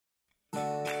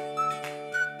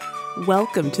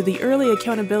Welcome to the Early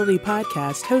Accountability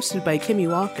Podcast hosted by Kimmy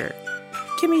Walker.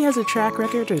 Kimmy has a track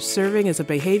record of serving as a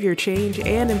behavior change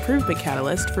and improvement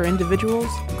catalyst for individuals,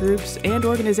 groups, and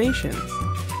organizations.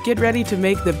 Get ready to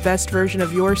make the best version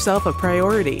of yourself a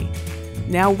priority.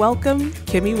 Now welcome,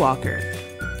 Kimmy Walker.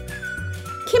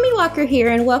 Kimmy Walker here,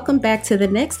 and welcome back to the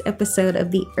next episode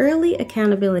of the Early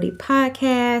Accountability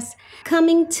Podcast,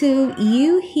 coming to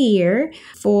you here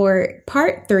for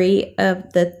part 3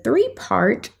 of the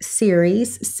 3-part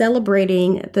series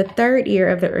celebrating the 3rd year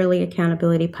of the Early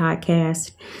Accountability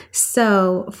Podcast.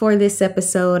 So for this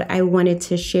episode, I wanted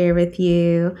to share with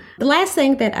you the last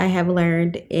thing that I have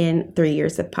learned in 3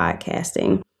 years of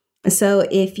podcasting. So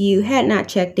if you had not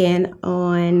checked in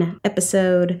on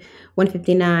episode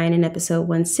 159 and episode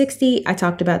 160, I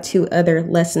talked about 2 other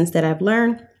lessons that I've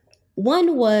learned.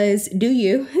 One was do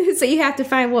you. So you have to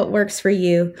find what works for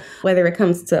you, whether it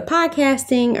comes to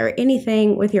podcasting or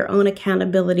anything with your own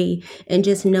accountability, and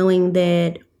just knowing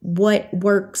that what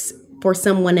works for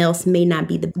someone else may not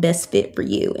be the best fit for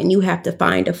you, and you have to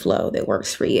find a flow that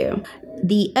works for you.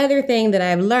 The other thing that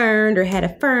I've learned or had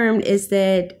affirmed is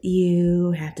that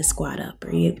you have to squat up,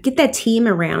 or you get that team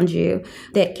around you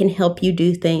that can help you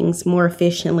do things more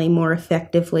efficiently, more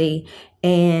effectively,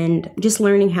 and just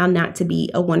learning how not to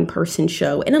be a one-person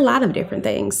show in a lot of different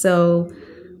things. So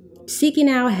seeking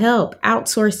out help,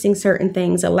 outsourcing certain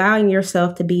things, allowing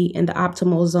yourself to be in the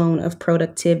optimal zone of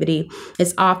productivity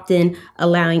is often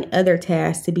allowing other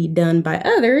tasks to be done by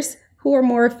others who are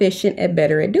more efficient and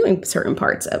better at doing certain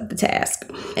parts of the task.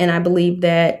 And I believe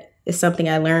that is something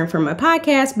I learned from my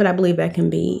podcast, but I believe that can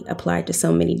be applied to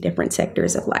so many different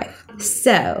sectors of life.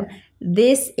 So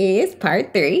this is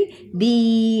part 3.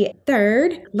 The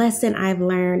 3rd lesson I've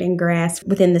learned and grasped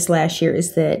within this last year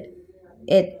is that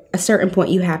at a certain point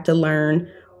you have to learn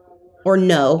or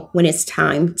know when it's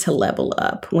time to level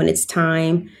up, when it's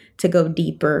time to go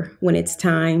deeper, when it's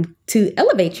time to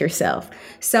elevate yourself.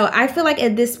 So I feel like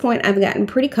at this point, I've gotten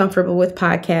pretty comfortable with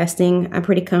podcasting. I'm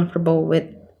pretty comfortable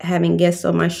with having guests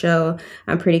on my show.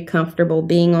 I'm pretty comfortable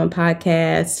being on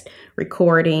podcasts,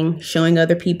 recording, showing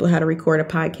other people how to record a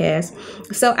podcast.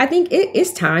 So I think it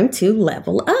is time to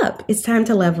level up. It's time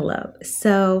to level up.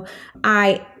 So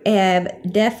I have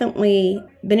definitely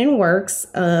been in works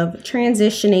of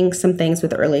transitioning some things with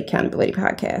the Early Accountability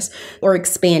Podcast, or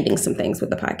expanding some things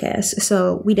with the podcast.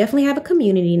 So we definitely have a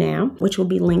community now, which will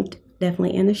be linked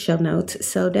definitely in the show notes.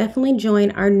 So definitely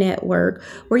join our network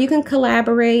where you can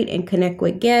collaborate and connect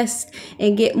with guests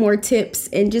and get more tips,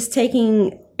 and just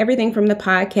taking everything from the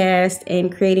podcast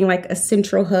and creating like a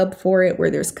central hub for it where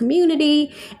there's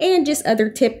community and just other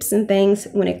tips and things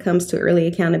when it comes to early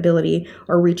accountability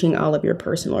or reaching all of your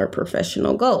personal or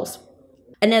professional goals.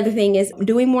 Another thing is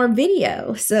doing more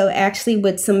video. So actually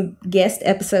with some guest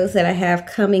episodes that I have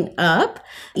coming up,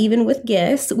 even with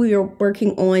guests, we are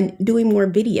working on doing more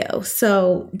video.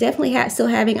 So definitely still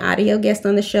having audio guests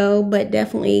on the show, but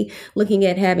definitely looking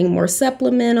at having more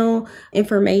supplemental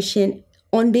information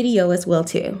on video as well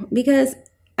too, because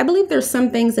I believe there's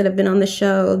some things that have been on the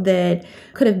show that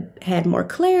could have had more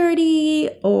clarity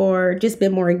or just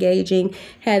been more engaging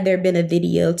had there been a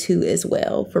video too as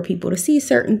well, for people to see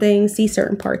certain things, see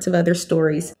certain parts of other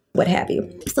stories, what have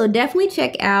you. So definitely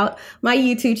check out my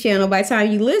YouTube channel. By the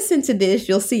time you listen to this,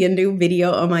 you'll see a new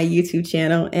video on my YouTube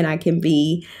channel, and I can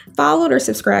be followed or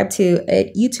subscribed to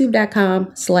at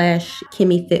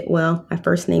youtube.com/Kimmy Fitwell. My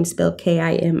first name spelled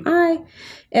KIMI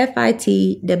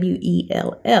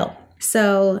FITWELL.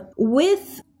 So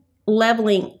with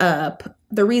leveling up,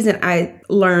 the reason I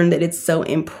learned that it's so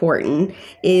important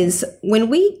is when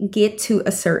we get to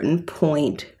a certain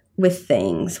point with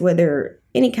things, whether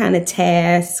any kind of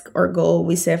task or goal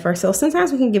we set for ourselves,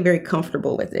 sometimes we can get very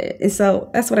comfortable with it. And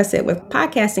so that's what I said with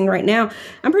podcasting right now.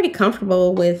 I'm pretty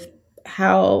comfortable with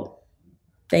how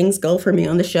things go for me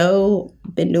on the show.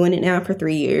 Been doing it now for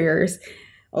 3 years.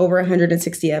 Over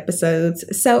 160 episodes.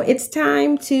 So it's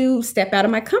time to step out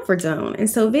of my comfort zone. And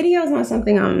so video is not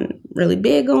something I'm really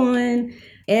big on.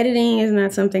 Editing is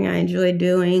not something I enjoy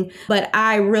doing. But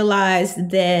I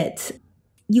realized that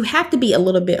you have to be a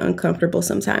little bit uncomfortable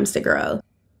sometimes to grow.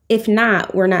 If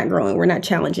not, we're not growing. We're not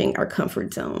challenging our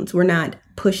comfort zones. We're not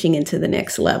pushing into the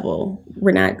next level.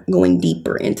 We're not going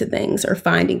deeper into things or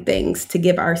finding things to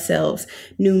give ourselves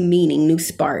new meaning, new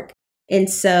spark. And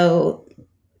so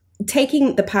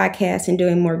taking the podcast and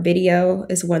doing more video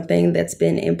is one thing that's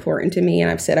been important to me, and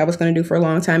I've said I was going to do for a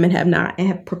long time and have not, and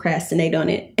have procrastinated on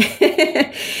it.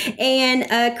 And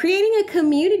creating a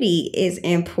community is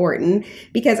important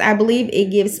because I believe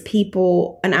it gives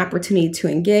people an opportunity to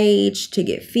engage, to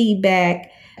get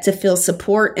feedback, to feel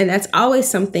support. And that's always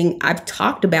something I've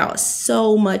talked about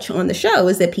so much on the show,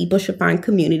 is that people should find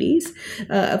communities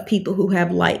of people who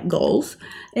have like goals.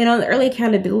 And on the Early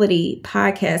Accountability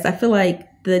podcast, I feel like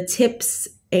the tips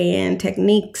and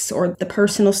techniques or the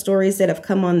personal stories that have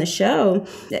come on the show,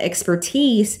 the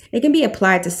expertise, it can be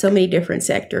applied to so many different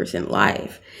sectors in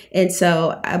life. And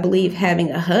so I believe having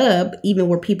a hub, even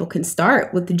where people can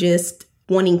start with just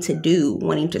wanting to do,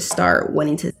 wanting to start,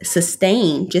 wanting to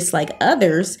sustain, just like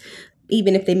others,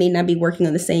 even if they may not be working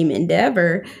on the same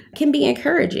endeavor, can be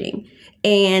encouraging.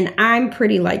 And I'm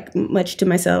pretty much to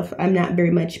myself, I'm not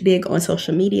very much big on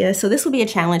social media. So this will be a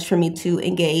challenge for me to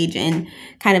engage and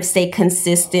kind of stay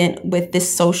consistent with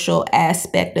this social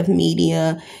aspect of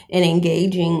media and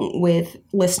engaging with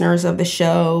listeners of the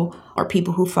show or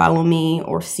people who follow me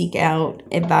or seek out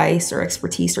advice or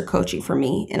expertise or coaching from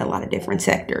me in a lot of different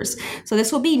sectors. So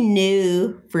this will be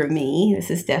new for me.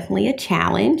 This is definitely a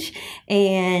challenge,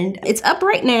 and it's up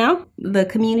right now. The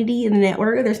community and the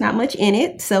network, there's not much in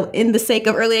it. So in the sake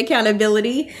of early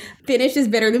accountability, finished is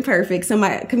better than perfect. So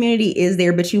my community is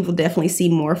there, but you will definitely see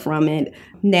more from it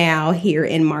now here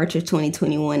in March of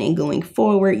 2021 and going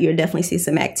forward. You'll definitely see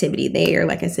some activity there,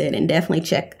 like I said, and definitely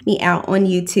check me out on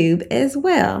YouTube as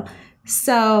well.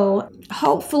 So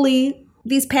hopefully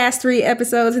these past 3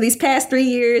 episodes, these past 3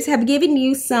 years have given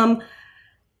you some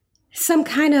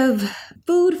kind of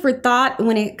food for thought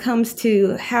when it comes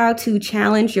to how to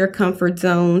challenge your comfort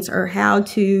zones or how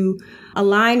to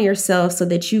align yourself so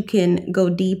that you can go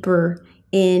deeper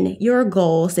in your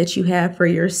goals that you have for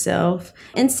yourself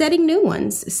and setting new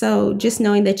ones. So just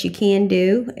knowing that you can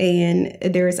do, and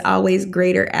there's always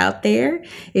greater out there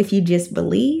if you just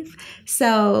believe.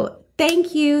 So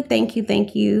thank you.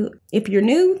 If you're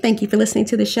new, thank you for listening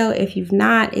to the show. If you've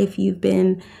not, if you've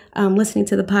been listening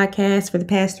to the podcast for the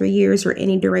past 3 years or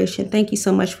any duration, thank you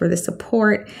so much for the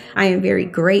support. I am very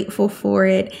grateful for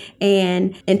it.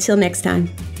 And until next time.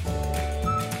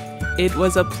 It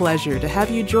was a pleasure to have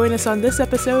you join us on this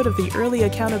episode of the Early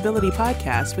Accountability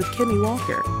Podcast with Kimmy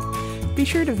Walker. Be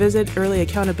sure to visit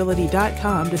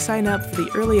earlyaccountability.com to sign up for the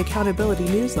Early Accountability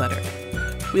newsletter.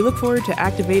 We look forward to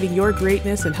activating your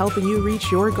greatness and helping you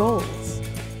reach your goals.